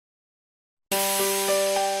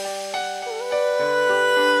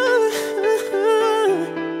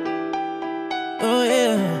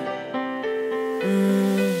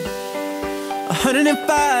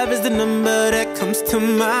to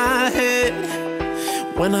my head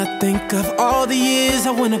when I think of all the years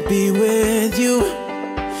I wanna be with you.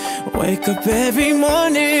 Wake up every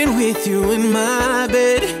morning with you in my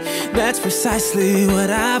bed. That's precisely what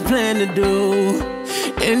I plan to do.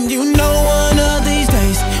 And you know one of these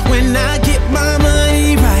days, when I get my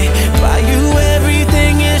money right, buy you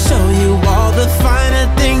everything and show you all the finer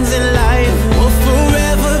things in life. Will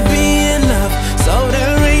forever be enough, so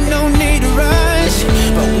there ain't no need to rush.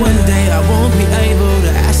 But one day I won't be able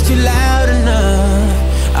to ask you loud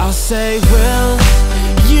enough. I'll say, will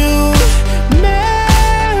you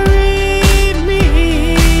marry me?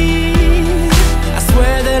 I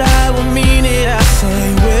swear that I will mean it. I say,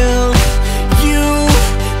 will you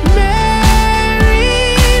marry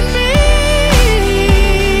me?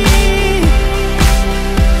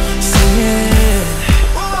 Sing it.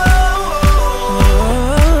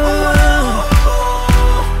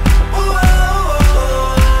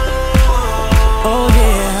 Oh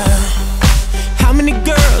yeah. How many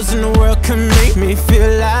girls in the world can make me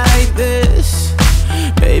feel like this?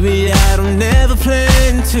 Baby, I don't ever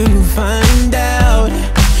plan to find out.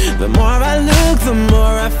 The more I look, the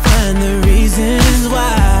more I find the reasons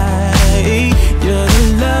why.